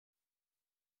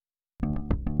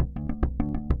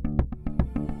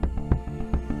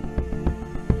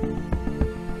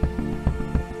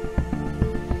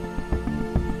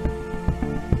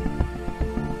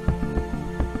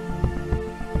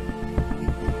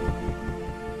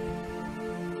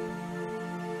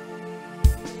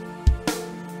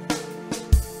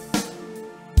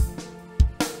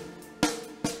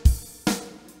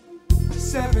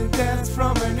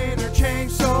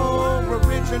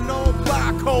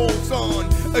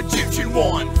Egyptian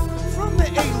one. From the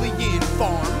alien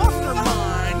farm,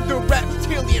 mastermind, the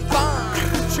reptilian vine.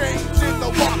 Change in the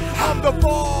lock, I'm the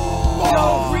ball.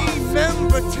 Y'all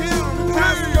remember Tim,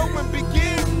 past go and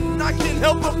begin. I can't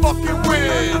help but fucking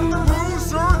win.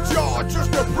 Loser jaw,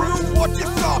 just to prove what you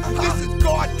saw. This is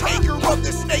God, taker of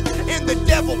the snake and the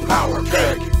devil power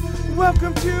kick.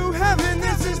 Welcome to heaven,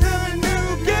 this is the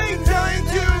new game. Dying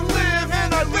to live,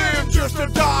 and I live just to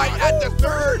die at the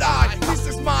third eye. This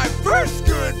is my first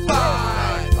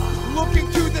goodbye.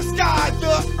 Looking to the sky,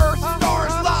 the earth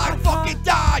stars lie. Fucking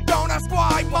die, don't ask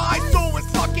why, my soul is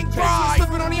fucking dry.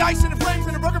 Slipping on the ice and the flames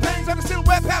and the broken pangs and the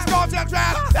silhouette past God's out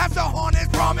draft. That's the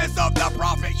haunted promise of the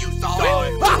prophet, you saw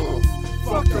it.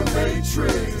 Fuck the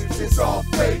Matrix, it's all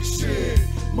fake shit.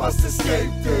 Must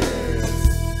escape this.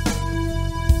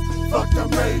 Fuck the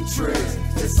Matrix,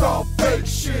 it's all fake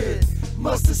shit.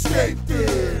 Must escape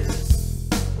this.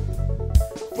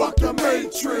 Fuck the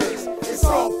Matrix, it's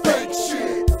all fake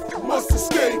shit. Must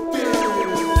escape this.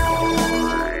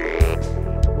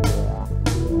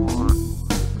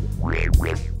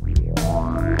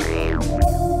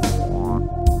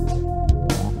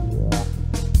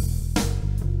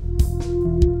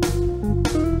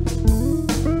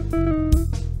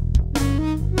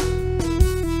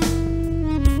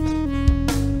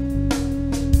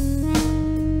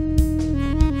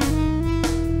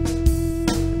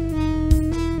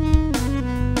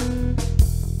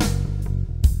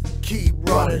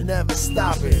 Never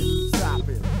stop it.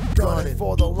 Gunning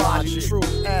for the logic,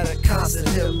 truth at a constant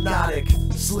hypnotic.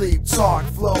 Sleep, talk,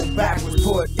 flow backwards,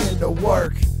 put into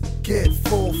work. Get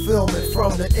fulfillment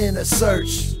from the inner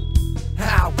search.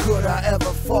 How could I ever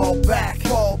fall back?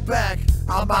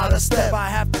 I'm out of step, I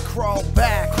have to crawl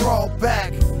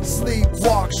back. Sleep,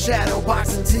 walk, shadow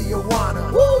box into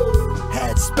Tijuana.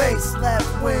 Head space,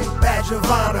 left wing, badge of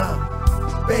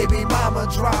honor. Baby mama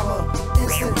drama,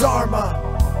 instant dharma.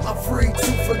 I'm free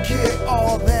to forget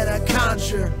all that I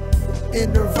conjure.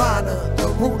 In nirvana, the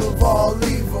root of all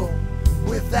evil.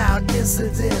 Without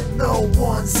incident, no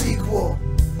one's equal.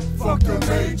 Fuck the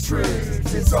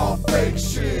Matrix, it's all fake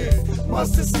shit.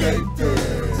 Must escape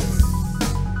this.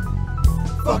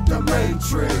 Fuck the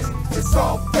Matrix, it's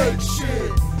all fake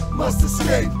shit. Must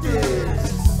escape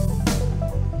this.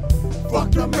 Fuck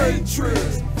the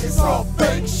Matrix, it's all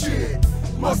fake shit.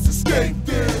 Must escape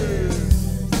this.